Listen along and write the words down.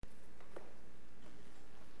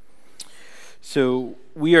So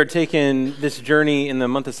we are taking this journey in the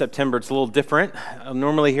month of September. It's a little different.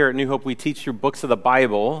 Normally here at New Hope, we teach through books of the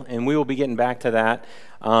Bible, and we will be getting back to that.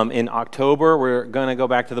 In October, we're going to go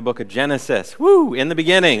back to the book of Genesis. Woo! In the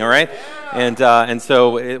beginning, all right? Yeah. And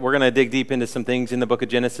so we're going to dig deep into some things in the book of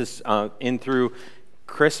Genesis in through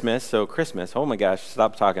Christmas. So Christmas, oh my gosh,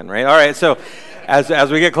 stop talking, right? All right, so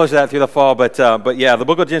as we get closer to that through the fall, but yeah, the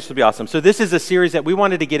book of Genesis will be awesome. So this is a series that we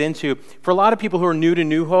wanted to get into for a lot of people who are new to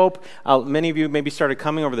New Hope. Many of you maybe started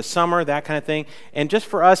coming over the summer, that kind of thing, and just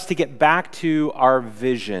for us to get back to our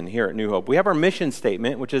vision here at New Hope. We have our mission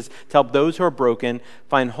statement, which is to help those who are broken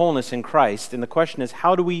find wholeness in Christ, and the question is,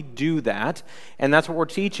 how do we do that? And that's what we're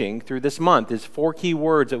teaching through this month, is 4 key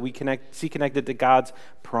words that we see connected to God's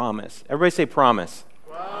promise. Everybody say promise.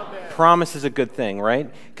 Promise is a good thing,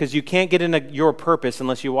 right? Because you can't get into your purpose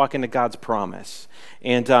unless you walk into God's promise.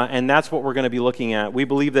 And that's what we're going to be looking at. We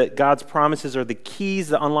believe that God's promises are the keys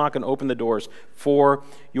that unlock and open the doors for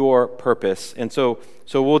your purpose. And so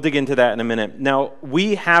we'll dig into that in a minute. Now,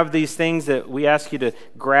 we have these things that we ask you to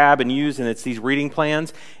grab and use, and it's these reading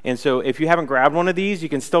plans. And so if you haven't grabbed one of these, you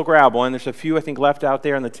can still grab one. There's a few, I think, left out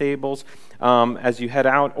there on the tables as you head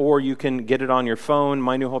out, or you can get it on your phone,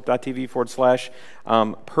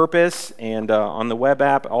 mynewhope.tv/purpose, and on the web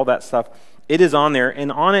app, all that stuff. It is on there.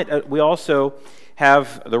 And on it, we also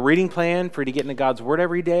have the reading plan for you to get into God's Word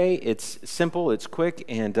every day. It's simple, it's quick,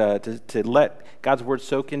 and to let God's Word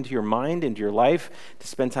soak into your mind, into your life, to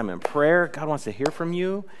spend time in prayer. God wants to hear from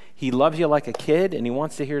you. He loves you like a kid, and He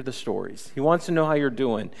wants to hear the stories. He wants to know how you're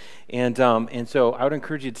doing. And so I would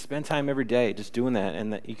encourage you to spend time every day just doing that,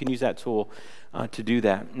 and that you can use that tool to do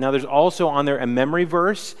that. Now, there's also on there a memory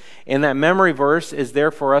verse, and that memory verse is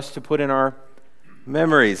there for us to put in our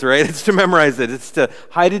memories, right? It's to memorize it. It's to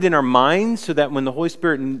hide it in our minds so that when the Holy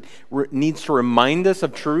Spirit needs to remind us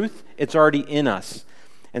of truth, it's already in us.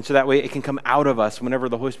 And so that way it can come out of us whenever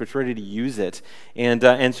the Holy Spirit's ready to use it.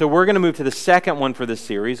 And so we're going to move to the second one for this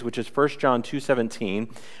series, which is 1 John 2:17.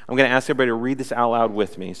 I'm going to ask everybody to read this out loud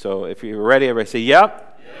with me. So if you're ready, everybody say,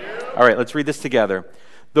 yep. Yep. All right, let's read this together.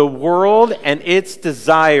 The world and its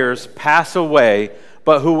desires pass away,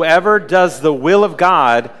 but whoever does the will of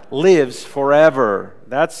God lives forever.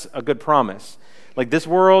 That's a good promise. Like this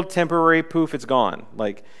world, temporary, poof, it's gone.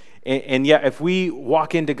 And yet if we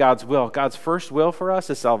walk into God's will, God's first will for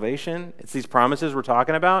us is salvation. It's these promises we're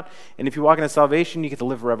talking about. And if you walk into salvation, you get to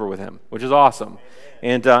live forever with Him, which is awesome.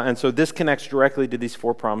 And so this connects directly to these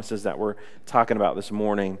 4 promises that we're talking about this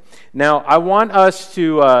morning. Now, I want us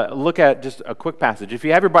to look at just a quick passage. If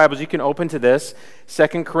you have your Bibles, you can open to this.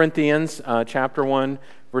 2 Corinthians chapter 1,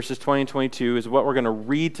 verses 20 and 22 is what we're going to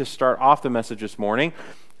read to start off the message this morning.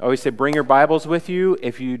 I always say bring your Bibles with you.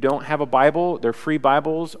 If you don't have a Bible, there are free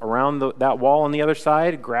Bibles around that wall on the other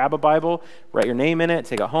side. Grab a Bible, write your name in it,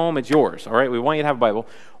 take it home. It's yours, all right? We want you to have a Bible.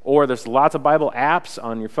 Or there's lots of Bible apps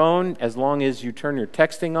on your phone. As long as you turn your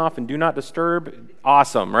texting off and do not disturb,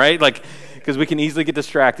 awesome, right? Because we can easily get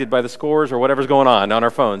distracted by the scores or whatever's going on our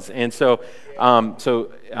phones. And so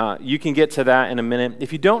you can get to that in a minute.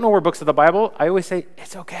 If you don't know where books of the Bible, I always say,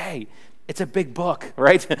 it's okay. It's a big book,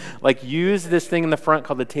 right? Use this thing in the front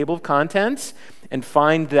called the table of contents and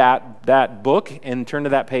find that book and turn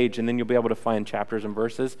to that page, and then you'll be able to find chapters and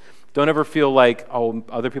verses. Don't ever feel like, oh,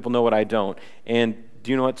 other people know what I don't. And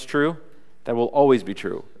do you know what's true? That will always be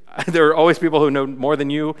true. There are always people who know more than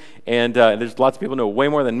you, and there's lots of people who know way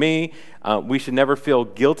more than me. We should never feel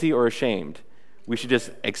guilty or ashamed. We should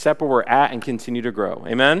just accept where we're at and continue to grow.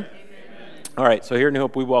 Amen? All right, so here at New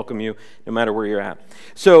Hope, we welcome you no matter where you're at.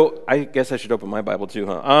 So I guess I should open my Bible too,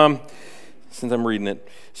 huh? Since I'm reading it.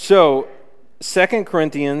 So 2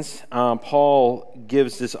 Corinthians, Paul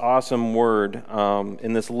gives this awesome word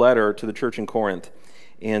in this letter to the church in Corinth.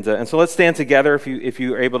 And so let's stand together if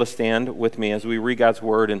you are able to stand with me as we read God's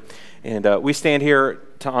word. And we stand here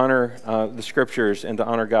to honor the Scriptures and to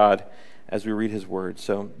honor God as we read His word.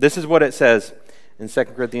 So this is what it says in 2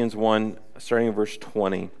 Corinthians 1, starting in verse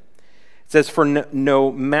 20. It says, "For no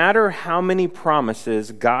matter how many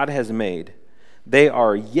promises God has made, they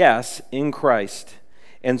are yes in Christ.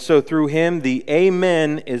 And so through Him the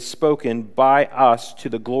Amen is spoken by us to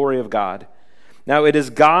the glory of God. Now it is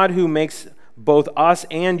God who makes both us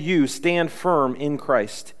and you stand firm in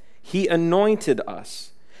Christ. He anointed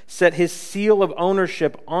us, set His seal of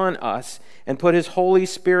ownership on us, and put His Holy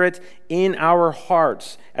Spirit in our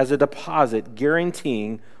hearts as a deposit,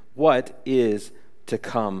 guaranteeing what is to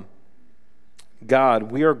come.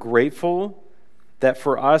 God, we are grateful that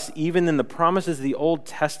for us, even in the promises of the Old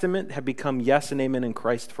Testament, have become yes and amen in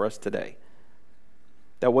Christ for us today.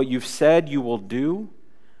 That what you've said you will do,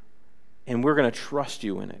 and we're going to trust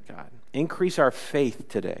you in it, God. Increase our faith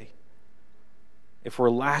today. If we're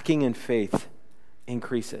lacking in faith,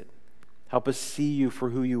 increase it. Help us see you for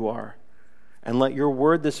who you are. And let your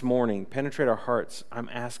word this morning penetrate our hearts. I'm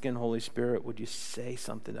asking, Holy Spirit, would you say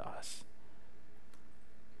something to us?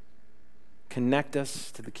 Connect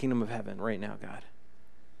us to the kingdom of heaven right now, God.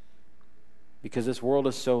 Because this world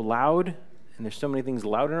is so loud, and there's so many things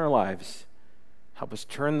loud in our lives. Help us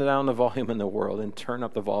turn down the volume in the world and turn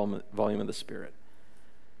up the volume of the Spirit.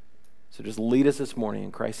 So just lead us this morning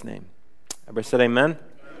in Christ's name. Everybody said amen?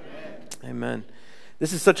 Amen.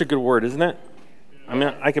 This is such a good word, isn't it? I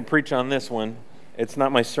mean, I could preach on this one. It's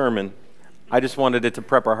not my sermon. I just wanted it to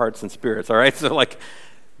prep our hearts and spirits, all right? So like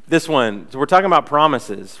this one, so we're talking about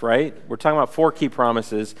promises, right? We're talking about 4 key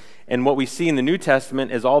promises, and what we see in the New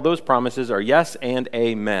Testament is all those promises are yes and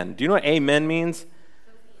amen. Do you know what amen means?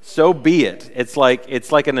 So be it. It's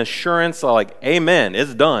like an assurance, like amen,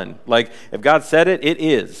 it's done. Like if God said it, it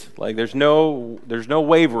is. Like there's no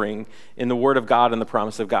wavering in the word of God and the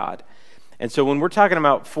promise of God. And so when we're talking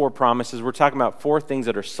about 4 promises, we're talking about 4 things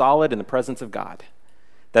that are solid in the presence of God,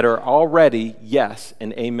 that are already yes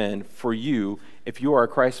and amen for you if you are a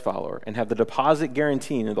Christ follower and have the deposit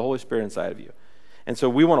guaranteeing of the Holy Spirit inside of you. And so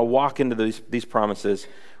we want to walk into these promises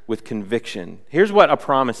with conviction. Here's what a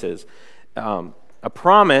promise is. A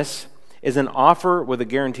promise is an offer with a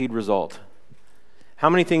guaranteed result. How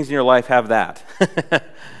many things in your life have that?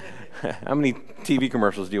 How many TV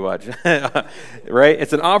commercials do you watch? Right?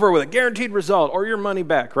 It's an offer with a guaranteed result or your money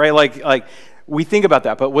back, right? Like we think about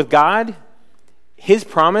that. But with God, his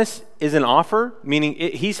promise is an offer, meaning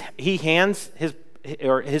he hands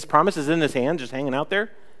his promise is in his hand, just hanging out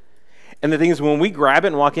there. And the thing is, when we grab it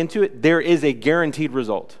and walk into it, there is a guaranteed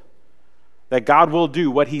result. That God will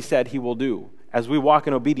do what he said he will do as we walk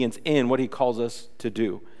in obedience in what he calls us to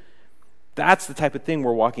do. That's the type of thing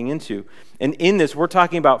we're walking into. And in this, we're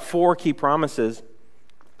talking about 4 key promises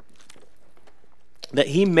that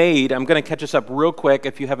he made. I'm going to catch us up real quick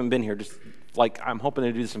if you haven't been here. Just like I'm hoping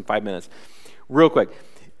to do this in 5 minutes. Real quick.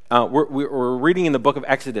 We're reading in the book of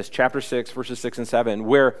Exodus, chapter 6, verses 6 and 7,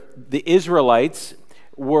 where the Israelites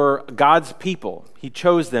were God's people. He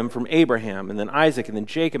chose them from Abraham and then Isaac and then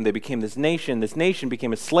Jacob. They became this nation. This nation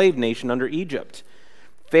became a slave nation under Egypt.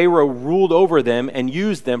 Pharaoh ruled over them and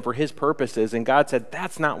used them for his purposes. And God said,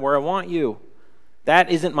 that's not where I want you. That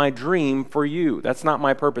isn't my dream for you. That's not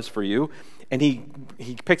my purpose for you. And he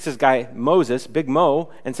picks this guy, Moses, Big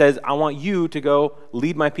Mo, and says, I want you to go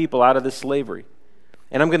lead my people out of this slavery.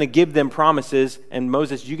 And I'm going to give them promises. And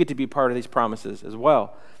Moses, you get to be part of these promises as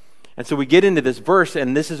well. And so we get into this verse,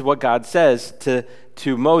 and this is what God says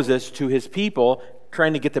to Moses, to his people,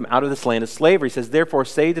 trying to get them out of this land of slavery. He says, therefore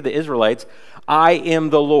say to the Israelites, I am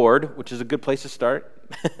the Lord, which is a good place to start.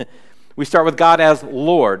 We start with God as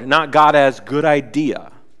Lord, not God as good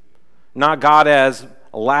idea, not God as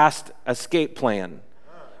last escape plan.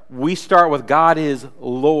 We start with God is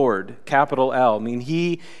Lord, capital L, meaning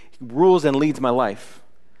he rules and leads my life.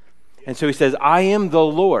 And so he says, I am the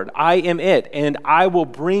Lord, I am it, and I will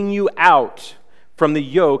bring you out from the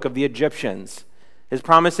yoke of the Egyptians. His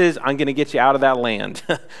promise is, I'm going to get you out of that land.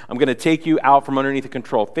 I'm going to take you out from underneath the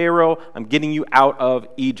control of Pharaoh. I'm getting you out of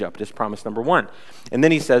Egypt. Is promise number 1. And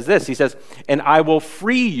then he says this, he says, and I will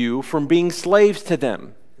free you from being slaves to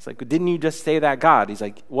them. It's like, didn't you just say that, God? He's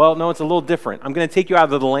like, well, no, it's a little different. I'm going to take you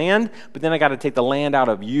out of the land, but then I got to take the land out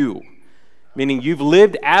of you. Meaning you've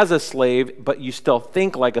lived as a slave, but you still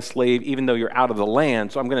think like a slave even though you're out of the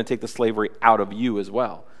land. So I'm going to take the slavery out of you as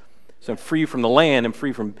well. So I'm free from the land and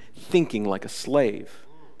free from thinking like a slave.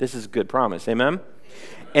 This is a good promise. Amen?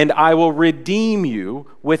 And I will redeem you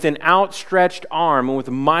with an outstretched arm and with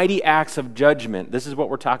mighty acts of judgment. This is what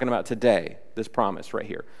we're talking about today, this promise right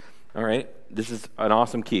here. All right? This is an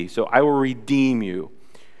awesome key. So I will redeem you.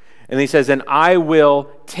 And he says, and I will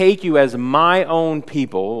take you as my own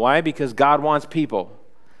people. Why? Because God wants people.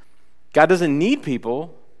 God doesn't need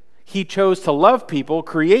people. He chose to love people,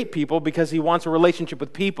 create people, because he wants a relationship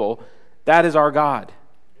with people. That is our God.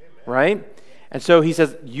 Amen. Right? And so he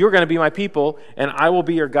says, you're going to be my people, and I will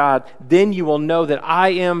be your God. Then you will know that I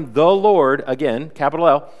am the Lord, again, capital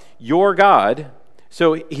L, your God.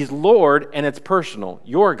 So he's Lord, and it's personal,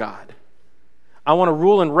 your God. I want to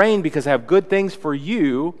rule and reign because I have good things for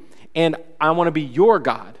you, and I want to be your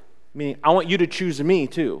God, meaning I want you to choose me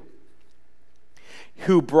too,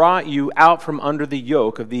 who brought you out from under the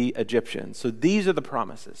yoke of the Egyptians. So these are the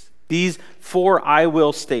promises, these 4 I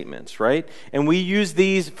will statements, right? And we use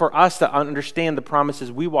these for us to understand the promises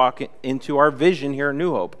we walk into our vision here at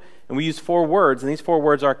New Hope. And we use 4 words, and these 4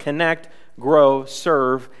 words are connect, grow,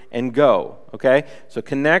 serve, and go, okay? So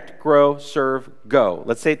connect, grow, serve, go.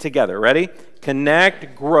 Let's say it together. Ready?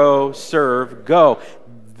 Connect, grow, serve, go.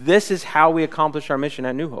 This is how we accomplish our mission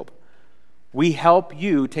at New Hope. We help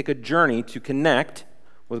you take a journey to connect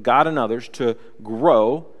with God and others, to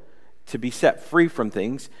grow, to be set free from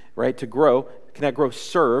things, right? To grow, connect, grow,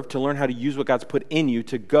 serve, to learn how to use what God's put in you,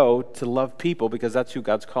 to go, to love people, because that's who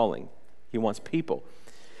God's calling. He wants people.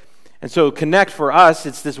 And so connect for us,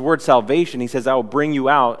 it's this word salvation. He says, I will bring you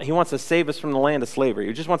out. He wants to save us from the land of slavery.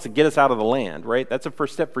 He just wants to get us out of the land, right? That's the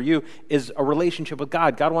first step for you, is a relationship with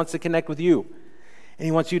God. God wants to connect with you. And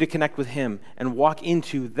he wants you to connect with him and walk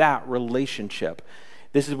into that relationship.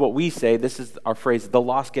 This is what we say. This is our phrase, the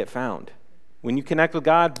lost get found. When you connect with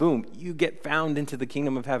God, boom, you get found into the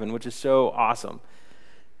kingdom of heaven, which is so awesome.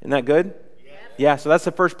 Isn't that good? Yeah, so that's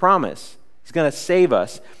the first promise. He's going to save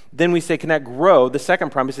us. Then we say connect, grow. The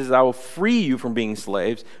second promise is I will free you from being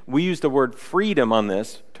slaves. We use the word freedom on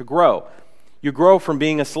this, to grow. You grow from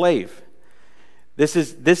being a slave. This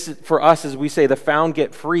is for us, as we say, the found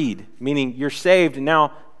get freed, meaning you're saved and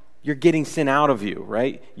now you're getting sin out of you,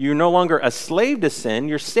 right? You're no longer a slave to sin.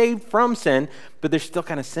 You're saved from sin, but there's still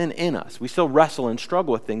kind of sin in us. We still wrestle and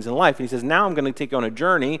struggle with things in life. And he says, now I'm going to take you on a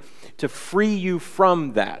journey to free you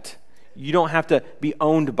from that. You don't have to be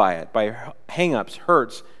owned by it, by hang-ups,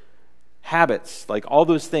 hurts, habits. Like all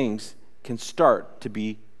those things can start to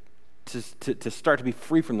be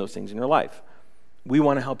free from those things in your life. We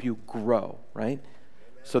want to help you grow, right?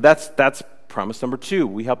 So that's promise number 2.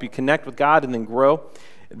 We help you connect with God and then grow.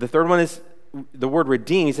 The third one is the word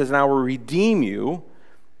redeem. He says, and I will redeem you.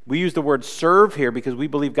 We use the word serve here because we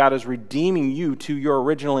believe God is redeeming you to your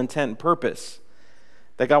original intent and purpose.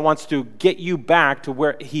 That God wants to get you back to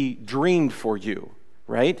where he dreamed for you,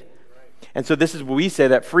 right? And so this is what we say,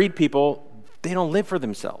 that freed people, they don't live for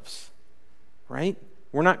themselves, right?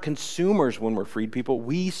 We're not consumers when we're freed people.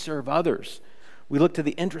 We serve others. We look to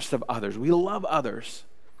the interests of others. We love others.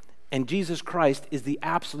 And Jesus Christ is the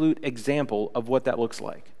absolute example of what that looks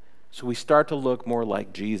like. So we start to look more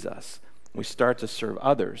like Jesus. We start to serve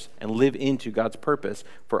others and live into God's purpose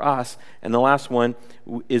for us. And the last one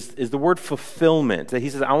is the word fulfillment. That he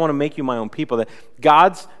says, I want to make you my own people. That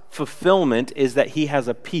God's fulfillment is that he has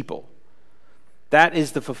a people. That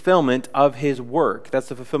is the fulfillment of his work. That's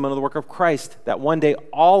the fulfillment of the work of Christ. That one day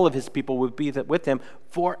all of his people would be with him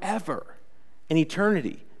forever, in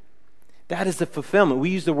eternity. That is the fulfillment. We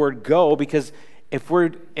use the word go because if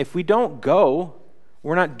we don't go,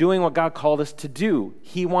 we're not doing what God called us to do.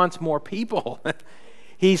 He wants more people.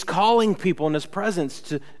 He's calling people in his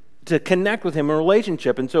presence to connect with him in a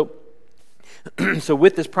relationship. And so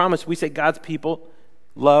with this promise, we say God's people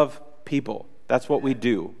love people. That's what we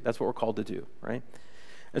do. That's what we're called to do, right?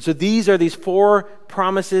 And so these are these 4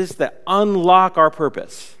 promises that unlock our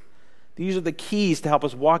purpose. These are the keys to help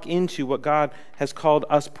us walk into what God has called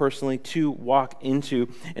us personally to walk into.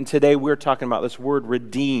 And today we're talking about this word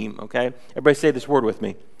redeem, okay? Everybody say this word with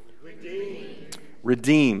me.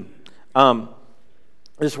 Redeem.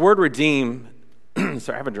 This word redeem,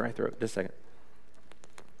 sorry, I have a dry throat, just a second.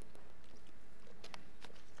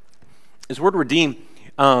 This word redeem,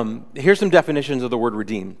 here's some definitions of the word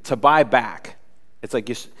redeem. To buy back. It's like,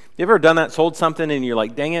 you ever done that, sold something and you're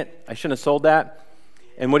like, dang it, I shouldn't have sold that?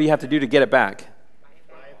 And what do you have to do to get it back?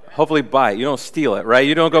 Hopefully buy it. You don't steal it, right?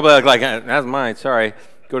 You don't go back like, that's mine, sorry.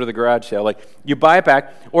 Go to the garage sale. Like, you buy it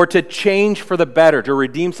back, or to change for the better, to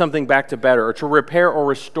redeem something back to better, or to repair or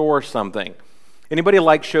restore something. Anybody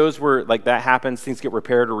like shows where like that happens, things get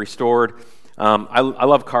repaired or restored? I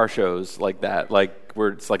love car shows like that, like where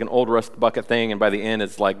it's like an old rust bucket thing, and by the end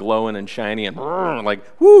it's like glowing and shiny and like,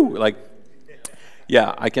 whoo, like,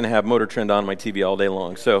 yeah, I can have Motor Trend on my TV all day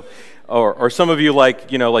long. So, or some of you like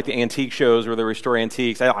the antique shows where they restore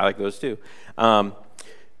antiques. I like those too.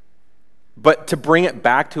 But to bring it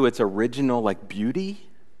back to its original like beauty,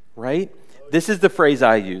 right? This is the phrase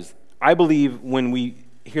I use. I believe when we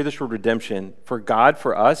hear this word redemption, for God,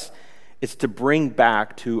 for us, it's to bring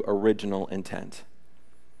back to original intent.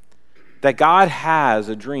 That God has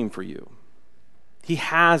a dream for you. He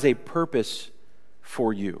has a purpose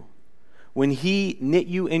for you. When he knit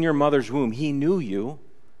you in your mother's womb, he knew you.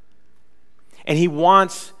 And he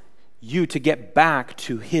wants you to get back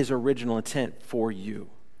to his original intent for you.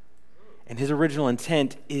 And his original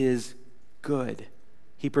intent is good.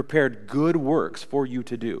 He prepared good works for you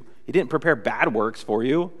to do. He didn't prepare bad works for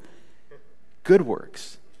you. Good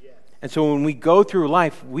works. And so when we go through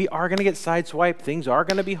life, we are going to get sideswiped. Things are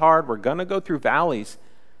going to be hard. We're going to go through valleys.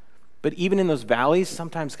 But even in those valleys,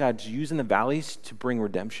 sometimes God's using the valleys to bring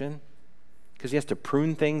redemption. Because he has to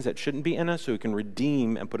prune things that shouldn't be in us so he can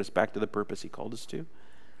redeem and put us back to the purpose he called us to.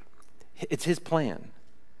 It's his plan.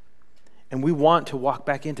 And we want to walk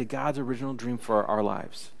back into God's original dream for our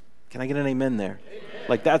lives. Can I get an amen there? Amen.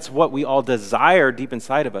 Like that's what we all desire deep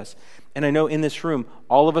inside of us. And I know in this room,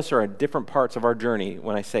 all of us are at different parts of our journey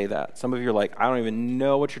when I say that. Some of you are like, I don't even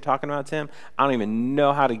know what you're talking about, Tim. I don't even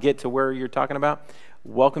know how to get to where you're talking about.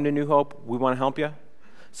 Welcome to New Hope. We want to help you.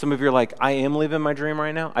 Some of you are like, I am living my dream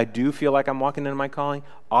right now. I do feel like I'm walking into my calling.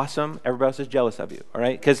 Awesome. Everybody else is jealous of you, all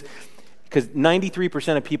right? Because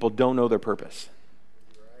 93% of people don't know their purpose.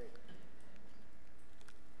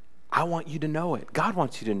 I want you to know it. God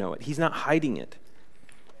wants you to know it. He's not hiding it.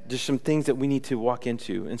 There's some things that we need to walk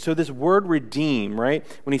into. And so this word redeem, right?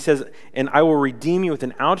 When he says, and I will redeem you with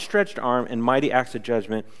an outstretched arm and mighty acts of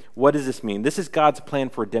judgment, what does this mean? This is God's plan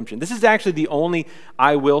for redemption. This is actually the only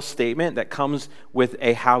I will statement that comes with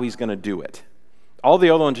a how he's going to do it. All the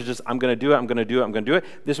other ones are just, I'm going to do it, I'm going to do it, I'm going to do it.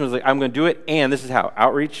 This one's like, I'm going to do it, and this is how.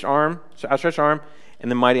 Outstretched arm, and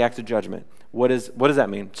then mighty acts of judgment. What does that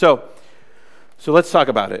mean? So let's talk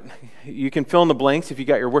about it. You can fill in the blanks if you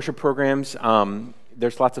got your worship programs.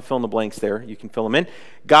 There's lots of fill in the blanks there. You can fill them in.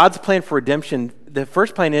 God's plan for redemption, the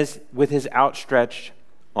first plan is with his outstretched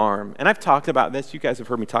arm. And I've talked about this. You guys have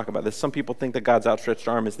heard me talk about this. Some people think that God's outstretched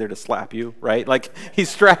arm is there to slap you, right? Like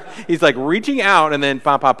he's like reaching out and then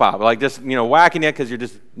pop, pop, pop. Like just, whacking you because you're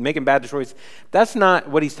just making bad choices. That's not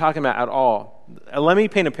what he's talking about at all. Let me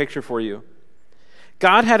paint a picture for you.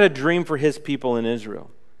 God had a dream for his people in Israel.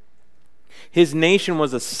 His nation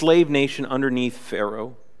was a slave nation underneath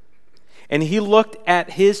Pharaoh. And he looked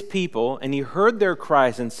at his people and he heard their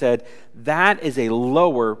cries and said, that is a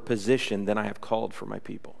lower position than I have called for my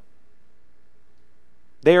people.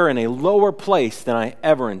 They are in a lower place than I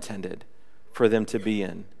ever intended for them to be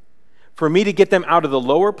in. For me to get them out of the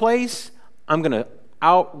lower place, I'm going to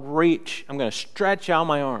outreach, I'm going to stretch out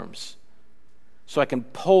my arms so I can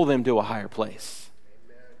pull them to a higher place.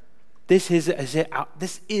 This is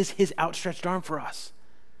his outstretched arm for us.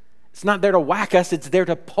 It's not there to whack us, it's there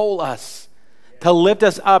to pull us, to lift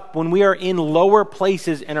us up when we are in lower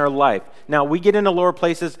places in our life. Now, we get into lower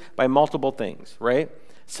places by multiple things, right?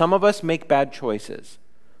 Some of us make bad choices.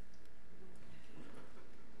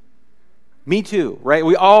 Me too, right?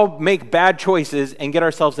 We all make bad choices and get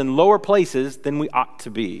ourselves in lower places than we ought to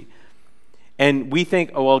be. And we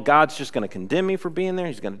think, oh, well, God's just going to condemn me for being there.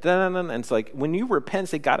 He's going to and it's like, when you repent and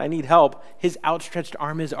say, God, I need help, his outstretched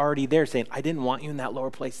arm is already there saying, I didn't want you in that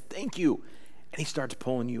lower place. Thank you. And he starts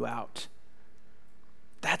pulling you out.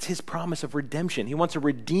 That's his promise of redemption. He wants to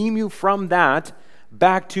redeem you from that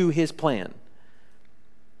back to his plan.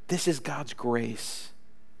 This is God's grace.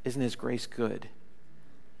 Isn't his grace good?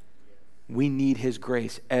 We need his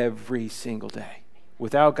grace every single day.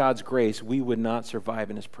 Without God's grace, we would not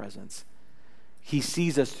survive in his presence. He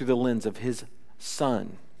sees us through the lens of his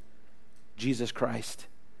Son, Jesus Christ.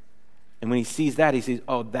 And when he sees that, he sees,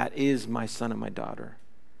 oh, that is my son and my daughter.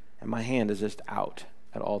 And my hand is just out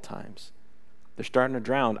at all times. They're starting to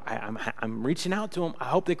drown. I'm reaching out to them. I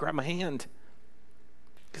hope they grab my hand.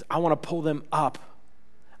 Because I want to pull them up.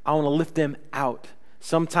 I want to lift them out.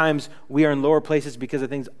 Sometimes we are in lower places because of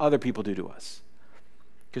things other people do to us.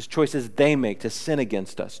 Because choices they make to sin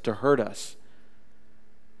against us, to hurt us.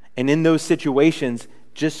 And in those situations,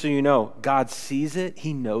 just so you know, God sees it.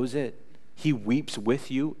 He knows it. He weeps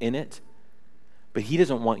with you in it. But he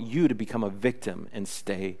doesn't want you to become a victim and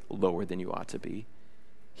stay lower than you ought to be.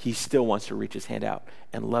 He still wants to reach his hand out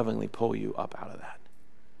and lovingly pull you up out of that.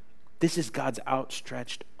 This is God's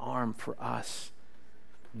outstretched arm for us.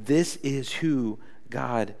 This is who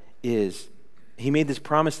God is. He made this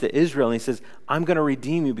promise to Israel, and he says, I'm going to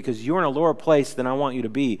redeem you because you're in a lower place than I want you to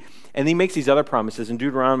be. And he makes these other promises. In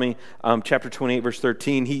Deuteronomy chapter 28, verse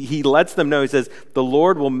 13, he lets them know, he says, the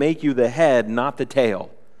Lord will make you the head, not the tail.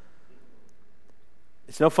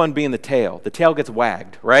 It's no fun being the tail. The tail gets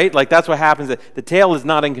wagged, right? Like that's what happens. The tail is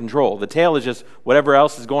not in control. The tail is just whatever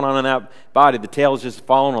else is going on in that body. The tail is just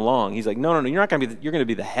following along. He's like, no, you're not going to be, you're going to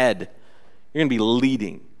be the head. You're going to be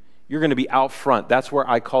leading. You're going to be out front. That's where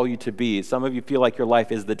I call you to be. Some of you feel like your life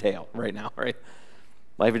is the tail right now, right?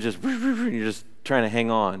 Life is just, you're just trying to hang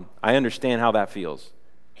on. I understand how that feels.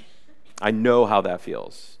 I know how that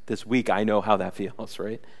feels. This week, I know how that feels,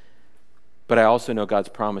 right? But I also know God's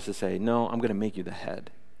promise to say, no, I'm going to make you the head.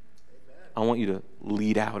 Amen. I want you to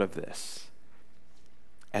lead out of this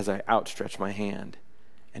as I outstretch my hand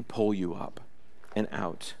and pull you up and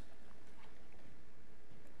out.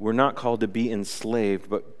 We're not called to be enslaved,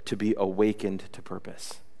 but to be awakened to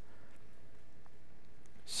purpose.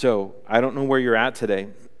 So, I don't know where you're at today.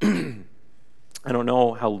 I don't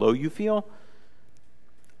know how low you feel.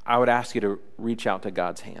 I would ask you to reach out to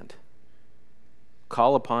God's hand.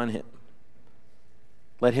 Call upon him.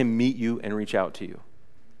 Let him meet you and reach out to you.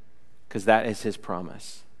 Because that is his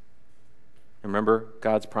promise. Remember,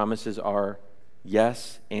 God's promises are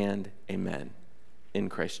yes and amen in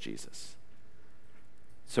Christ Jesus.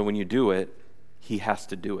 So when you do it, he has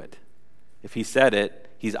to do it. If he said it,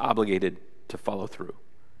 he's obligated to follow through.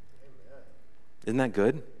 Isn't that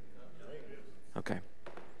good? Okay.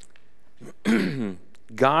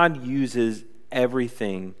 God uses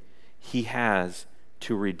everything he has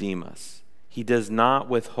to redeem us. He does not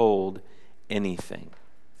withhold anything.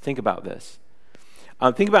 Think about this.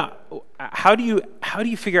 Think about how do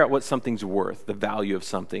you figure out what something's worth, the value of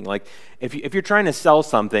something? Like if you're trying to sell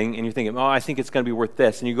something and you're thinking, I think it's going to be worth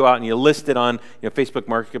this, and you go out and you list it on Facebook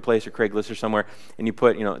Marketplace or Craigslist or somewhere, and you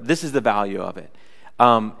put this is the value of it,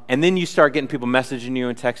 and then you start getting people messaging you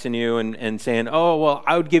and texting you and saying,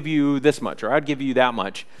 I would give you this much or I'd give you that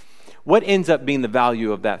much. What ends up being the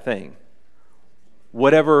value of that thing?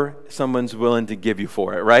 Whatever someone's willing to give you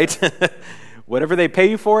for it, right? Whatever they pay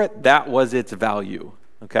you for it, that was its value,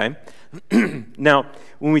 okay? Now,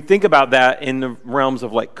 when we think about that in the realms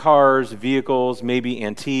of like cars, vehicles, maybe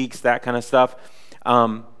antiques, that kind of stuff,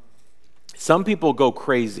 some people go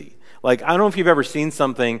crazy. Like, I don't know if you've ever seen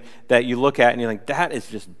something that you look at and you're like, that is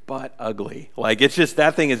just butt ugly. Like, it's just,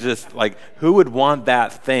 that thing is just like, who would want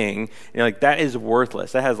that thing? And you're like, that is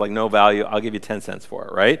worthless. That has like no value. I'll give you 10 cents for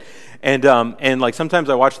it, right? And like sometimes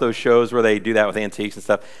I watch those shows where they do that with antiques and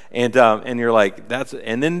stuff. And you're like,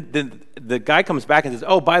 and then the guy comes back and says,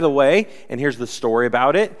 by the way, and here's the story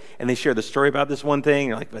about it. And they share the story about this one thing. And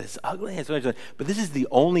you're like, but it's ugly. But this is the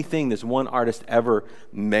only thing this one artist ever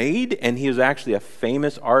made. And he was actually a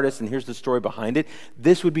famous artist. And here's the story behind it.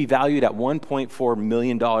 This would be valued at $1.4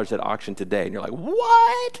 million at auction today. And you're like,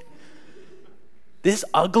 what? This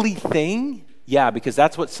ugly thing? Yeah, because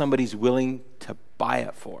that's what somebody's willing to buy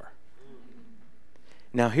it for.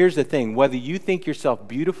 Now, here's the thing. Whether you think yourself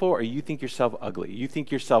beautiful or you think yourself ugly, you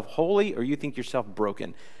think yourself holy or you think yourself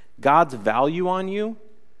broken, God's value on you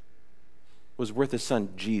was worth his son,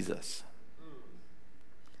 Jesus.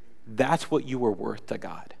 That's what you were worth to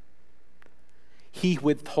God. He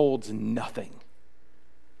withholds nothing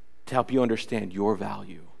to help you understand your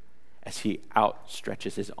value as he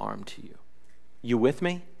outstretches his arm to you. You with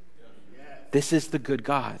me? Yes. This is the good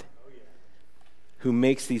God who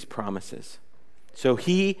makes these promises. So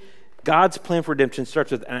God's plan for redemption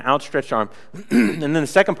starts with an outstretched arm. And then the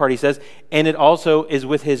second part he says, and it also is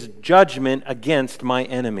with his judgment against my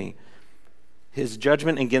enemy. His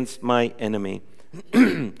judgment against my enemy.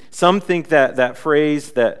 Some think that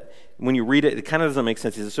phrase that when you read it, it kind of doesn't make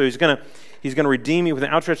sense. So he's going to redeem you with an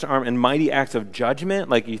outstretched arm and mighty acts of judgment.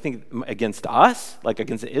 Like you think against us, like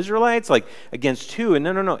against the Israelites, like against who? And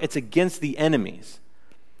no, it's against the enemies,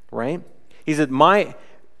 right? He said,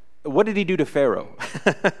 what did he do to Pharaoh?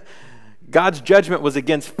 God's judgment was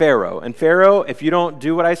against Pharaoh. And Pharaoh, if you don't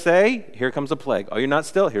do what I say, here comes a plague. Oh, you're not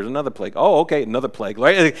still? Here's another plague. Oh, okay, another plague.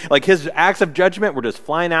 Right? Like his acts of judgment were just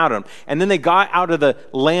flying out at him. And then they got out of the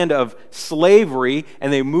land of slavery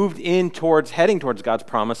and they moved heading towards God's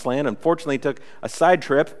promised land. Unfortunately, took a side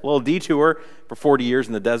trip, a little detour for 40 years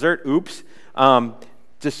in the desert. Oops.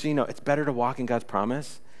 Just so you know, it's better to walk in God's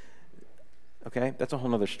promise. Okay, that's a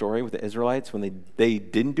whole other story with the Israelites when they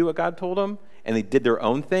didn't do what God told them and they did their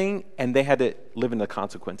own thing and they had to live in the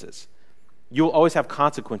consequences. You'll always have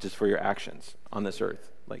consequences for your actions on this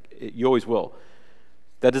earth. You always will.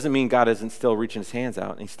 That doesn't mean God isn't still reaching his hands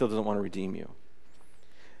out and he still doesn't want to redeem you.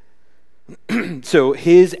 So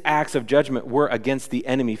his acts of judgment were against the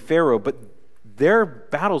enemy Pharaoh, but their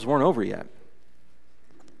battles weren't over yet.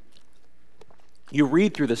 You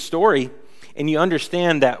read through the story and you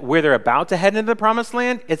understand that where they're about to head into the promised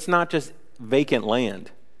land, it's not just vacant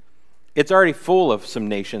land. It's already full of some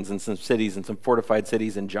nations and some cities and some fortified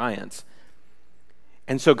cities and giants.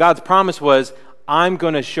 And so God's promise was, I'm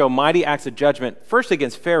going to show mighty acts of judgment, first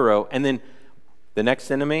against Pharaoh, and then the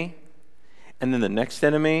next enemy, and then the next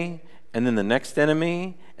enemy, and then the next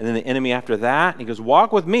enemy, and then the enemy after that. And he goes,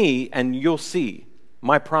 walk with me, and you'll see.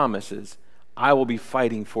 My promise is, I will be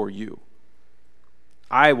fighting for you.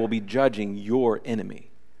 I will be judging your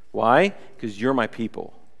enemy. Why? Because you're my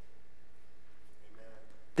people. Amen.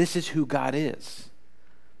 This is who God is.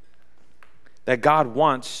 That God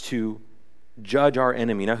wants to judge our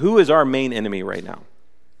enemy. Now, who is our main enemy right now?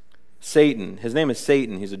 Satan. His name is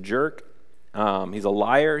Satan. He's a jerk. He's a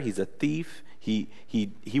liar. He's a thief. He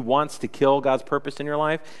wants to kill God's purpose in your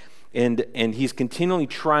life. And he's continually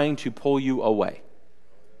trying to pull you away.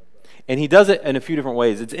 And he does it in a few different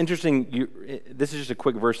ways. It's interesting. This is just a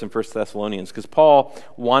quick verse in 1 Thessalonians because Paul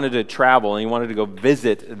wanted to travel and he wanted to go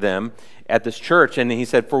visit them at this church. And he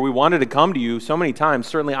said, for we wanted to come to you so many times.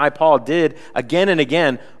 Certainly I, Paul, did again and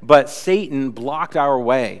again, but Satan blocked our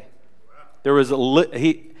way. There was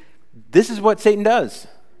This is what Satan does.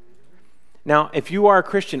 Now, if you are a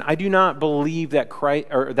Christian, I do not believe that Christ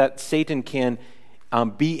or that Satan can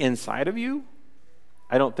be inside of you.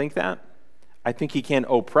 I don't think that. I think he can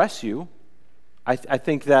oppress you. I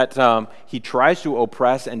think that he tries to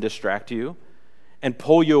oppress and distract you and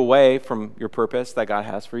pull you away from your purpose that God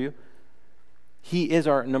has for you. He is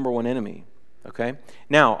our number one enemy, okay?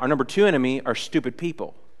 Now, our number two enemy are stupid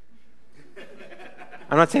people.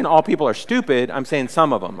 I'm not saying all people are stupid. I'm saying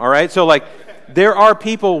some of them, all right? So, like, there are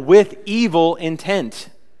people with evil intent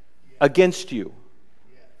against you.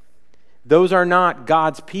 Those are not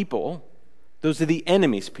God's people. Those are the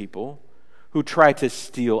enemy's people who try to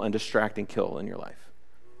steal and distract and kill in your life.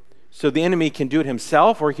 So the enemy can do it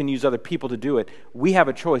himself, or he can use other people to do it. We have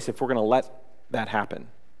a choice if we're going to let that happen,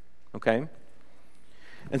 okay?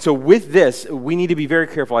 And so with this, we need to be very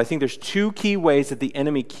careful. I think there's two key ways that the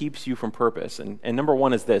enemy keeps you from purpose. And number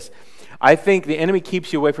one is this. I think the enemy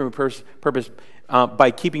keeps you away from your purpose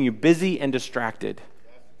by keeping you busy and distracted.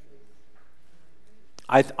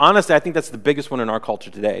 Honestly, I think that's the biggest one in our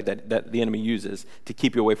culture today that the enemy uses to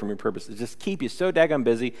keep you away from your purpose. Is just keep you so daggone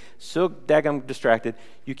busy, so daggone distracted.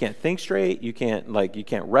 You can't think straight. You can't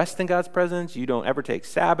rest in God's presence. You don't ever take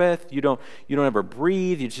Sabbath. You don't ever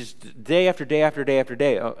breathe. You just day after day after day after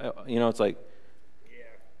day. It's like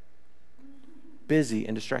busy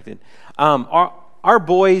and distracted. Our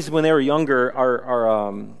boys, when they were younger,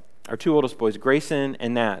 our two oldest boys, Grayson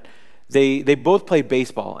and Nat. They both played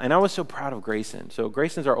baseball, and I was so proud of Grayson. So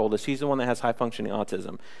Grayson's our oldest. He's the one that has high-functioning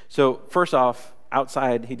autism. So first off,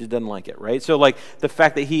 outside, he just doesn't like it, right? So, like, the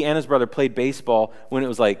fact that he and his brother played baseball when it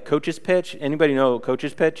was, like, coach's pitch. Anybody know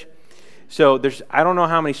coach's pitch? So I don't know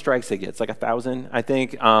how many strikes they get. It's like 1,000, I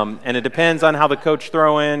think. And it depends on how the coach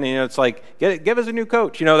throw in. It's like, give us a new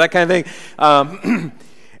coach, that kind of thing.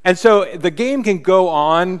 And so the game can go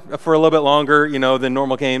on for a little bit longer, than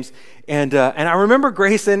normal games. And I remember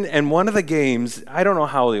Grayson in one of the games, I don't know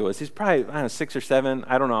how old he was. He's probably, 6 or 7.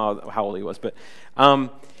 I don't know how old he was. But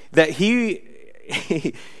that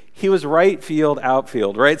he was right field,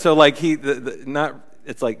 outfield, right? So, like,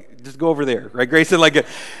 it's like, just go over there, right, Grayson?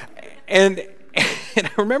 And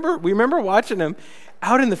we remember watching him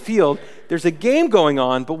out in the field. There's a game going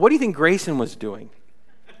on, but what do you think Grayson was doing?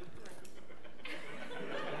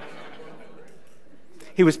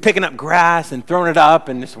 He was picking up grass and throwing it up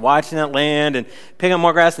and just watching it land and picking up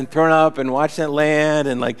more grass and throwing it up and watching it land.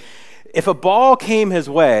 And, like, if a ball came his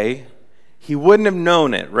way, he wouldn't have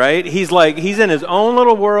known it, right? He's in his own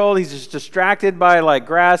little world. He's just distracted by, like,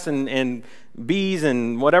 grass and bees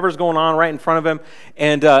and whatever's going on right in front of him.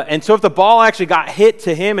 And so if the ball actually got hit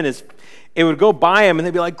to him and it would go by him, and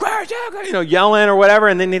they'd be like, yelling or whatever,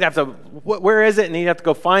 and then he'd have to, where is it? And he'd have to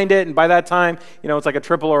go find it. And by that time, it's like a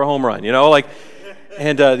triple or a home run,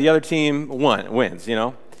 and the other team wins,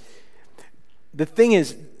 The thing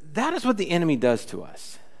is, that is what the enemy does to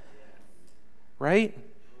us, right?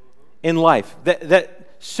 In life.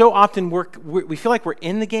 That so often we feel like we're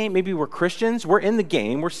in the game. Maybe we're Christians. We're in the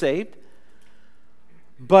game. We're saved.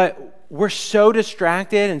 But we're so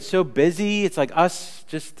distracted and so busy. It's like us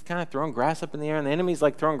just kind of throwing grass up in the air, and the enemy's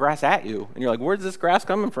like throwing grass at you. And you're like, where's this grass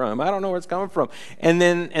coming from? I don't know where it's coming from. And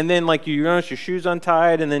then like you notice your shoe's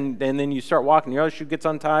untied, and then you start walking, your other shoe gets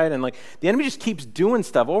untied, and like the enemy just keeps doing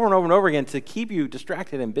stuff over and over and over again to keep you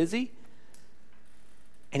distracted and busy.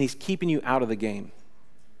 And he's keeping you out of the game.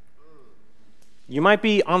 You might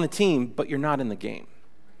be on the team, but you're not in the game.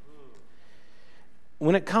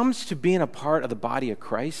 When it comes to being a part of the body of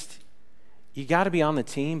Christ, you got to be on the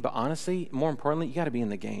team, but honestly, more importantly, you got to be in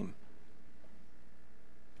the game.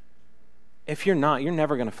 If you're not, you're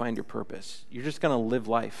never going to find your purpose. You're just going to live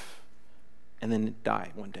life and then die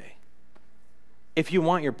one day. If you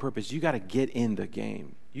want your purpose, you got to get in the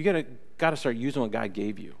game. You got to start using what God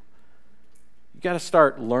gave you. You got to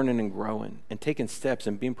start learning and growing and taking steps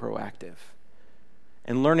and being proactive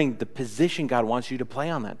and learning the position God wants you to play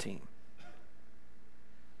on that team.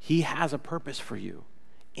 He has a purpose for you.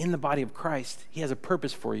 In the body of Christ, he has a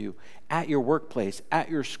purpose for you at your workplace, at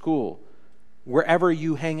your school, wherever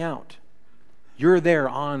you hang out. You're there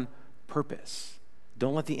on purpose.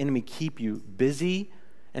 Don't let the enemy keep you busy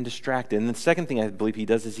and distracted. And the second thing I believe he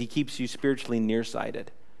does is he keeps you spiritually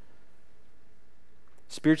nearsighted.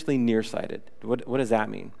 Spiritually nearsighted. What does that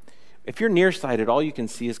mean? If you're nearsighted, all you can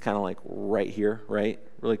see is kind of like right here, right?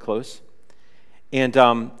 Really close. And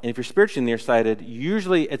if you're spiritually nearsighted,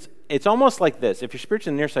 usually it's almost like this. If you're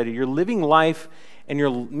spiritually nearsighted, you're living life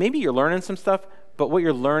and maybe you're learning some stuff, but what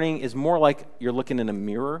you're learning is more like you're looking in a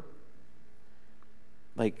mirror.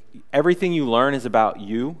 Like everything you learn is about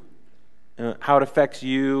you, how it affects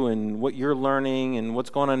you and what you're learning and what's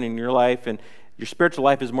going on in your life, and Your spiritual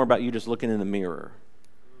life is more about you just looking in the mirror.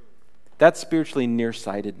 That's spiritually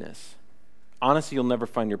nearsightedness. Honestly, you'll never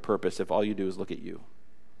find your purpose if all you do is look at you.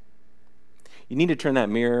 You need to turn that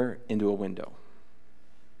mirror into a window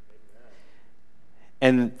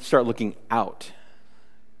and start looking out.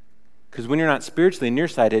 Because when you're not spiritually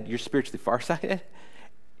nearsighted, you're spiritually farsighted.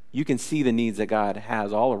 You can see the needs that God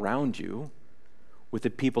has all around you with the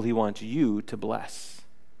people he wants you to bless.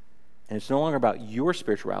 And it's no longer about your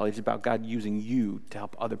spirituality, it's about God using you to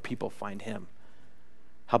help other people find him.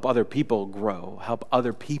 Help other people grow. Help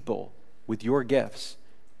other people with your gifts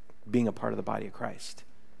being a part of the body of Christ.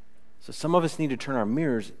 So some of us need to turn our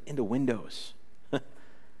mirrors into windows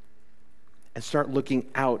and start looking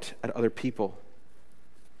out at other people.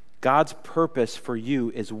 God's purpose for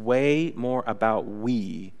you is way more about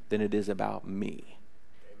we than it is about me.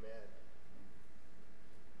 Amen.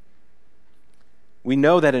 We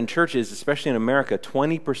know that in churches, especially in America,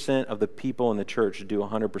 20% of the people in the church do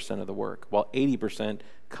 100% of the work, while 80%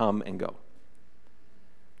 come and go.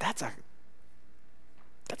 That's a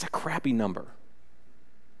crappy number.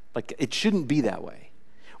 Like, it shouldn't be that way.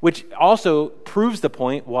 Which also proves the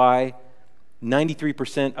point why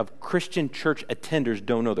 93% of Christian church attenders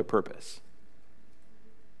don't know their purpose.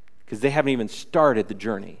 Because they haven't even started the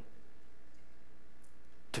journey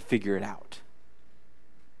to figure it out.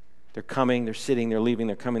 They're coming, they're sitting, they're leaving,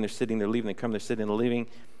 they're coming, they're sitting, they're leaving, they come, they're sitting, they're leaving.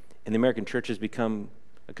 And the American church has become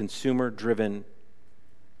a consumer-driven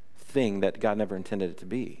thing that God never intended it to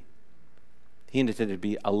be. He intended it to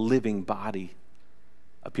be a living body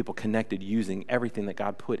of people connected using everything that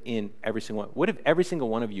God put in every single one. What if every single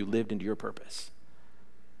one of you lived into your purpose?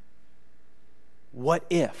 What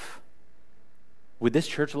if? Would this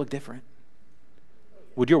church look different?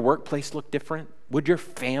 Would your workplace look different? Would your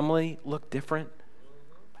family look different?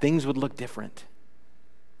 Things would look different.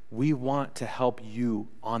 We want to help you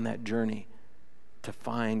on that journey to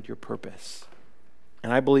find your purpose.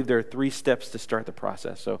 And I believe there are 3 steps to start the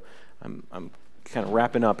process. So I'm kind of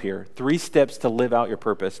wrapping up here. 3 steps to live out your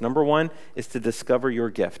purpose. Number 1 is to discover your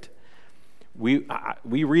gift. We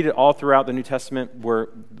read it all throughout the New Testament where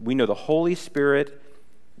we know the Holy Spirit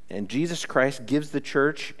and Jesus Christ gives the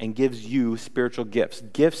church and gives you spiritual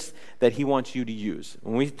gifts that he wants you to use.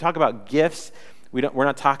 When we talk about gifts, we're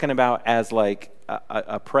not talking about as like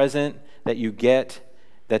a present that you get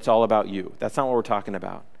that's all about you. That's not what we're talking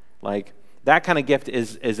about. Like, that kind of gift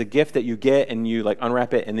is a gift that you get and you like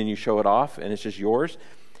unwrap it and then you show it off and it's just yours.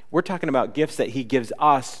 We're talking about gifts that he gives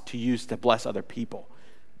us to use to bless other people.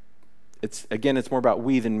 It's more about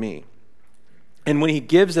we than me. And when he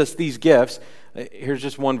gives us these gifts, here's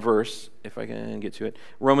just one verse, if I can get to it.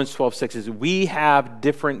 Romans 12:6 is, we have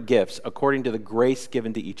different gifts according to the grace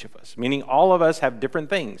given to each of us. Meaning all of us have different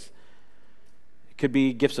things. Could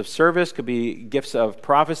be gifts of service, could be gifts of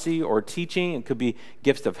prophecy or teaching, it could be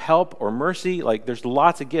gifts of help or mercy. Like, there's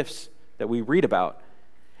lots of gifts that we read about,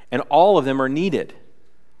 and all of them are needed.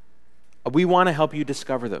 We want to help you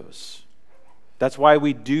discover those. That's why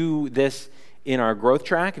we do this in our growth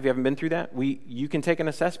track. If you haven't been through that, you can take an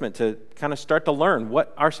assessment to kind of start to learn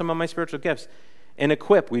what are some of my spiritual gifts. And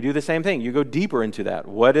equip, we do the same thing. You go deeper into that.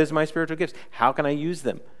 What is my spiritual gifts? How can I use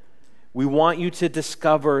them? We want you to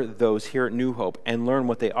discover those here at New Hope and learn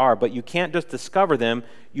what they are, but you can't just discover them.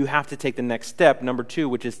 You have to take the next step, number 2,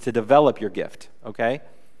 which is to develop your gift, okay?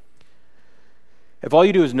 If all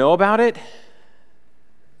you do is know about it,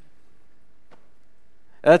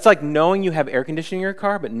 that's like knowing you have air conditioning in your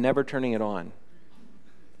car, but never turning it on.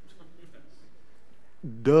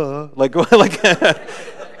 Duh. Like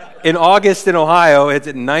in August in Ohio, it's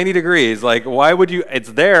at 90 degrees. Like, why would you?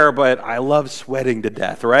 It's there, but I love sweating to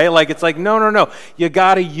death, right? Like, it's like, no. You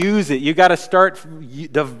got to use it. You got to start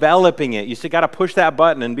developing it. You still got to push that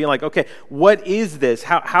button and be like, okay, what is this?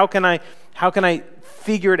 How can I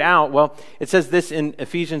figure it out? Well, it says this in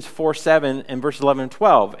Ephesians 4:7 and verse 11 and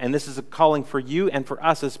 12, and this is a calling for you and for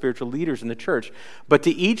us as spiritual leaders in the church. But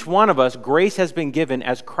to each one of us, grace has been given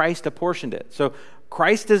as Christ apportioned it. So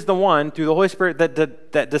Christ is the one, through the Holy Spirit,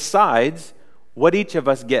 that decides what each of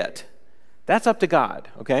us get. That's up to God,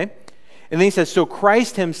 okay? And then he says, so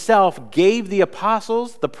Christ himself gave the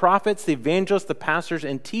apostles, the prophets, the evangelists, the pastors,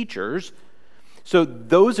 and teachers. So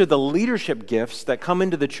those are the leadership gifts that come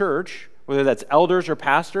into the church, whether that's elders or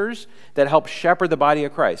pastors, that help shepherd the body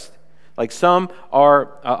of Christ. Like, some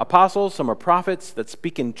are apostles, some are prophets that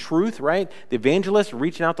speak in truth, right? The evangelists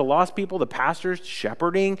reaching out to lost people, the pastors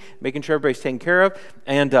shepherding, making sure everybody's taken care of,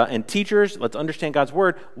 and teachers, let's understand God's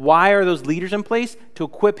word. Why are those leaders in place? To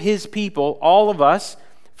equip his people, all of us,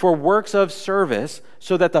 for works of service,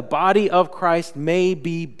 so that the body of Christ may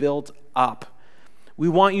be built up. We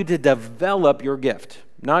want you to develop your gift,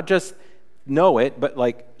 not just know it, but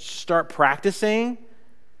like start practicing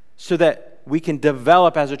so that we can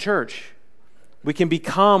develop as a church. We can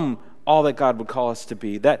become all that God would call us to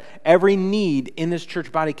be, that every need in this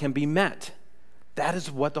church body can be met. That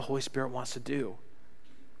is what the Holy Spirit wants to do.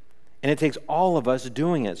 And it takes all of us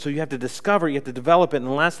doing it. So you have to discover, you have to develop it, and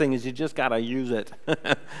the last thing is you just got to use it.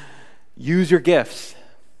 Use your gifts.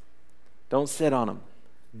 Don't sit on them.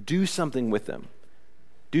 Do something with them.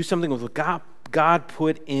 Do something with what God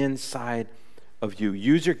put inside of you.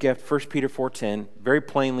 Use your gift. 1 Peter 4:10 very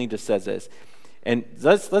plainly just says this. And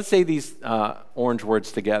let's say these orange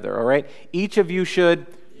words together, all right? Each of you should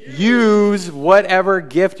use whatever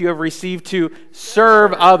gift you have received to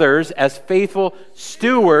serve others as faithful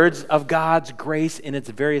stewards of God's grace in its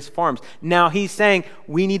various forms. Now, he's saying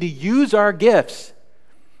we need to use our gifts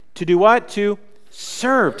to do what? To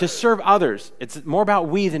serve others. It's more about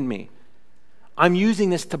we than me. I'm using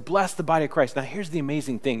this to bless the body of Christ. Now, here's the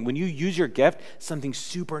amazing thing. When you use your gift, something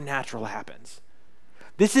supernatural happens.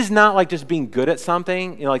 This is not like just being good at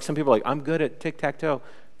something. You know, like some people are like, I'm good at tic-tac-toe.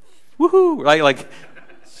 Woohoo! Right? Like,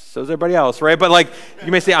 so is everybody else, right? But like,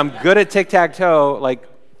 you may say, I'm good at tic-tac-toe. Like,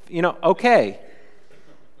 okay.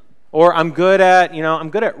 Or I'm good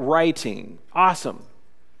at writing. Awesome.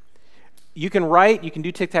 You can write, you can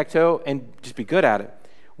do tic-tac-toe, and just be good at it.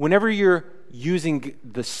 Whenever you're using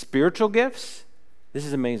the spiritual gifts, this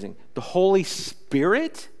is amazing. The Holy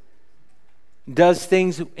Spirit does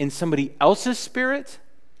things in somebody else's spirit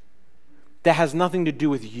that has nothing to do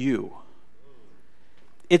with you.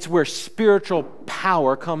 It's where spiritual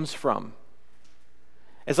power comes from.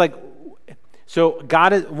 It's like, so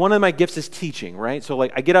one of my gifts is teaching, right? So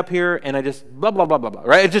like I get up here and I just blah, blah, blah, blah, blah,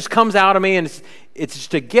 right? It just comes out of me and it's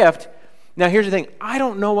just a gift. Now here's the thing. I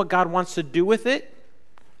don't know what God wants to do with it.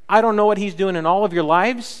 I don't know what he's doing in all of your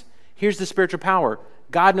lives. Here's the spiritual power.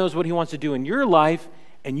 God knows what he wants to do in your life,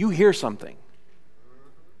 and you hear something.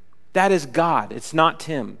 That is God. It's not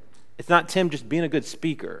Tim. It's not Tim just being a good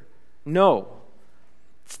speaker. No.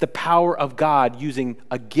 It's the power of God using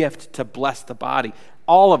a gift to bless the body.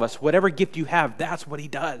 All of us, whatever gift you have, that's what he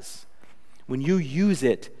does. When you use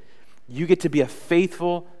it, you get to be a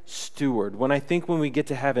faithful steward. When we get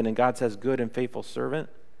to heaven and God says, good and faithful servant,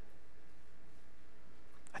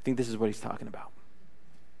 I think this is what he's talking about.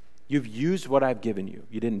 You've used what I've given you.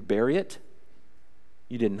 You didn't bury it.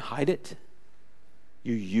 You didn't hide it.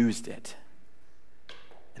 You used it.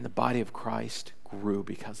 And the body of Christ grew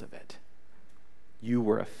because of it. You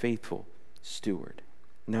were a faithful steward.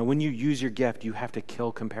 Now, when you use your gift, you have to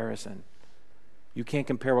kill comparison. You can't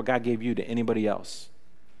compare what God gave you to anybody else.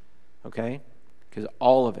 Okay? Because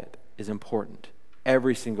all of it is important.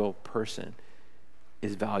 Every single person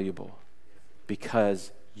is valuable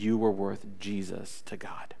because you were worth Jesus to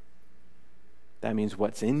God. That means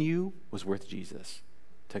what's in you was worth Jesus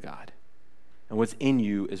to God. And what's in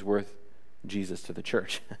you is worth Jesus to the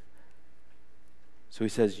church. So he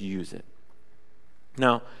says, use it.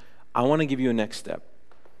 Now, I want to give you a next step.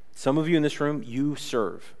 Some of you in this room, you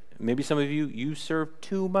serve. Maybe some of you serve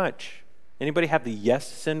too much. Anybody have the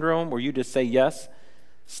yes syndrome where you just say yes?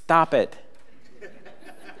 Stop it.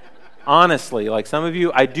 Honestly, like some of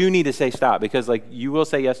you, I do need to say stop because like you will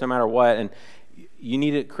say yes no matter what, and you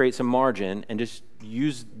need to create some margin and just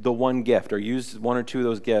use the one gift or use one or two of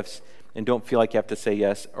those gifts and don't feel like you have to say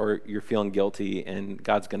yes or you're feeling guilty and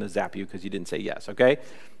God's going to zap you because you didn't say yes, okay?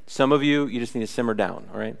 Some of you just need to simmer down,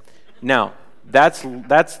 all right? Now, that's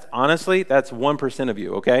honestly, that's 1% of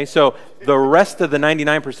you, okay? So the rest of the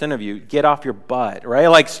 99% of you, get off your butt, right?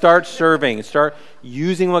 Like start serving, start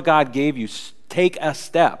using what God gave you. Take a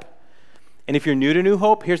step. And if you're new to New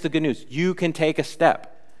Hope, here's the good news. You can take a step.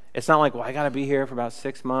 It's not like, well, I got to be here for about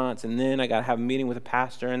 6 months, and then I got to have a meeting with a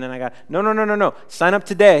pastor, and then No. Sign up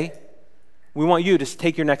today. We want you to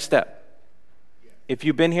take your next step. If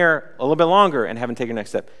you've been here a little bit longer and haven't taken your next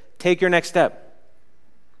step, take your next step.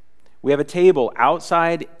 We have a table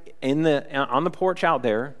outside on the porch out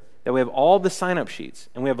there that we have all the sign-up sheets,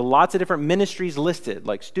 and we have lots of different ministries listed,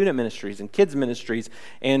 like student ministries and kids ministries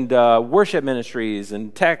and worship ministries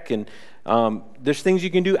and tech, and there's things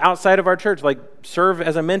you can do outside of our church, like serve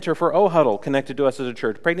as a mentor for O-Huddle connected to us as a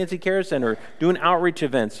church, Pregnancy Care Center, doing outreach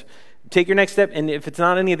events. Take your next step, and if it's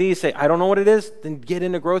not any of these, say, I don't know what it is, then get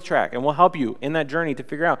into Growth Track, and we'll help you in that journey to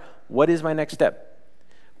figure out what is my next step.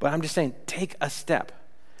 But I'm just saying, take a step.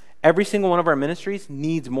 Every single one of our ministries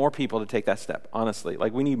needs more people to take that step, honestly.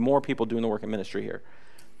 Like, we need more people doing the work in ministry here.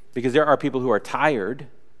 Because there are people who are tired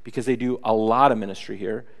because they do a lot of ministry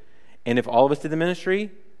here. And if all of us did the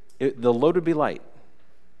ministry, the load would be light.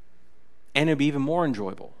 And it would be even more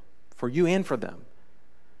enjoyable for you and for them.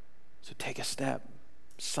 So take a step.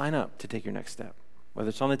 Sign up to take your next step. Whether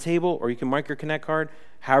it's on the table or you can mark your Connect card,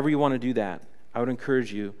 however you want to do that, I would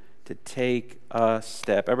encourage you to take a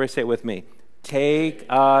step. Everybody say it with me. Take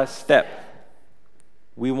a step.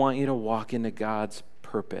 We want you to walk into God's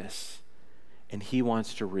purpose, and he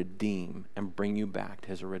wants to redeem and bring you back to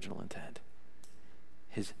his original intent.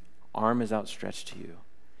 His arm is outstretched to you.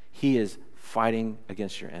 He is fighting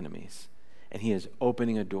against your enemies, and he is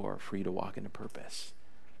opening a door for you to walk into purpose.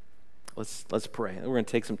 Let's pray. We're going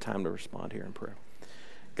to take some time to respond here in prayer.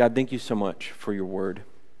 God, thank you so much for your word.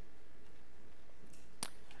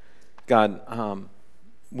 God,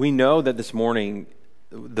 we know that this morning,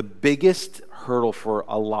 the biggest hurdle for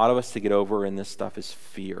a lot of us to get over in this stuff is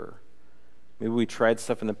fear. Maybe we tried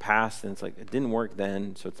stuff in the past and it's like, it didn't work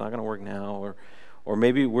then, so it's not going to work now. Or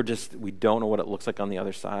maybe we don't know what it looks like on the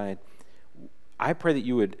other side. I pray that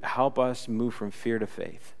you would help us move from fear to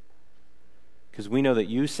faith. Because we know that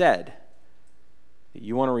you said that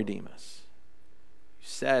you want to redeem us. You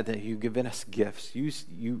said that you've given us gifts.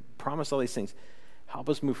 You promised all these things. Help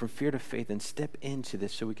us move from fear to faith and step into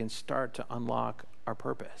this so we can start to unlock our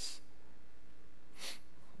purpose.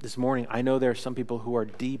 This morning, I know there are some people who are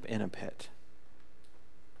deep in a pit.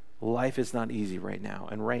 Life is not easy right now.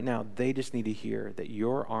 And right now, they just need to hear that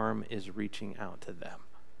your arm is reaching out to them.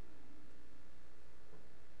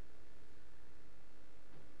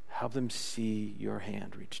 Help them see your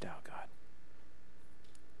hand reached out, God.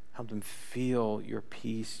 Help them feel your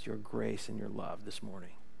peace, your grace, and your love this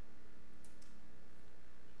morning.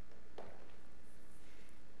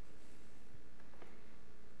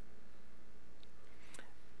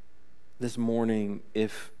 This morning,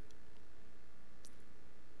 if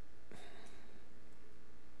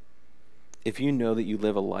you know that you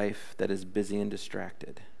live a life that is busy and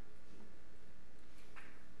distracted,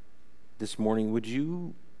 this morning, would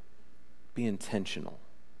you be intentional?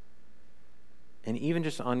 And even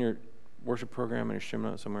just on your worship program and your stream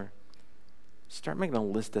note somewhere, start making a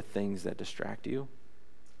list of things that distract you.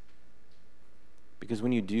 Because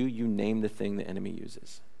when you do, you name the thing the enemy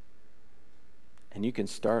uses. And you can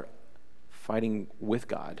start fighting with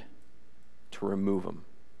God to remove them,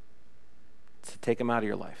 to take them out of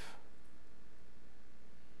your life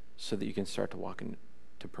so that you can start to walk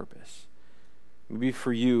into purpose. Maybe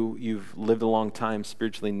for you, you've lived a long time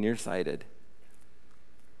spiritually nearsighted.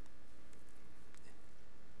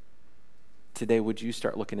 Today, would you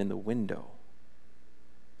start looking in the window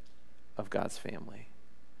of God's family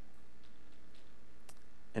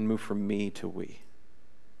and move from me to we?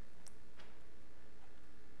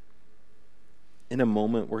 In a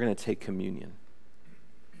moment, we're going to take communion.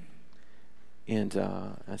 And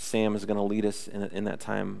Sam is going to lead us in that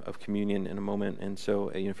time of communion in a moment. And so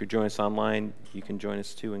if you're joining us online, you can join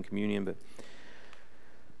us too in communion.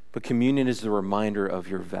 But communion is the reminder of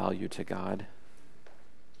your value to God.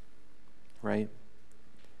 Right?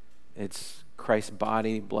 It's Christ's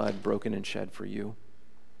body, blood, broken and shed for you.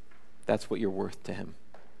 That's what you're worth to him.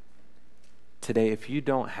 Today, if you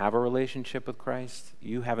don't have a relationship with Christ,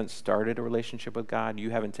 you haven't started a relationship with God,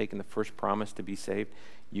 you haven't taken the first promise to be saved,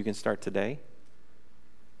 you can start today,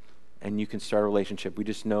 and you can start a relationship. We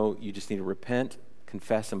just know you just need to repent,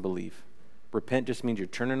 confess, and believe. Repent just means you're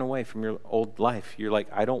turning away from your old life. You're like,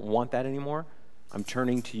 I don't want that anymore. I'm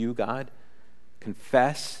turning to you, God.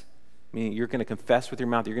 Confess, meaning you're going to confess with your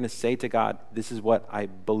mouth. You're going to say to God, this is what I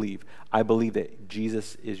believe. I believe that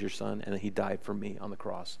Jesus is your son and that he died for me on the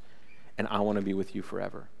cross. And I want to be with you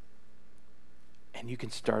forever. And you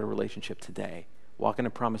can start a relationship today. Walk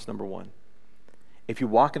into promise number 1. If you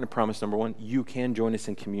walk into promise number 1, you can join us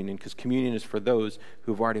in communion, because communion is for those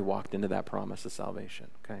who've already walked into that promise of salvation,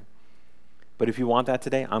 okay? But if you want that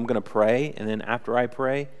today, I'm going to pray, and then after I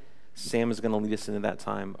pray, Sam is going to lead us into that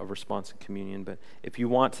time of response and communion. But if you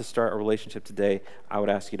want to start a relationship today, I would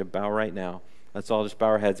ask you to bow right now. Let's all just bow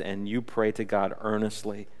our heads, and you pray to God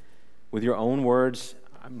earnestly with your own words.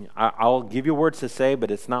 I'll give you words to say,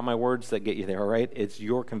 but it's not my words that get you there, all right? It's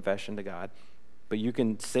your confession to God. But you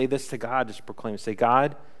can say this to God, just proclaim. Say,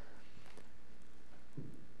 God,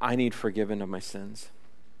 I need forgiven of my sins.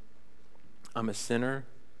 I'm a sinner.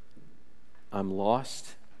 I'm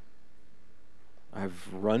lost.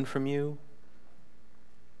 I've run from you.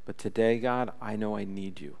 But today, God, I know I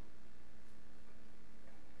need you.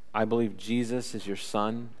 I believe Jesus is your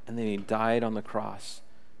son, and then he died on the cross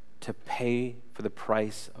to pay for the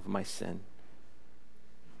price of my sin.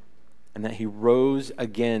 And that he rose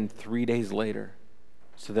again 3 days later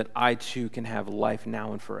so that I too can have life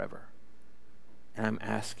now and forever. And I'm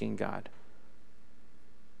asking God,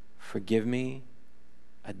 forgive me,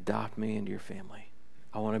 adopt me into your family.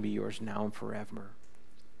 I want to be yours now and forever.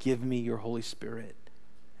 Give me your Holy Spirit.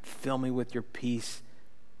 Fill me with your peace.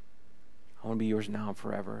 I want to be yours now and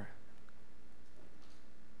forever.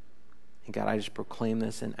 And God, I just proclaim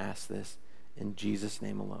this and ask this in Jesus'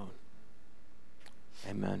 name alone.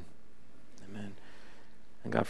 Amen.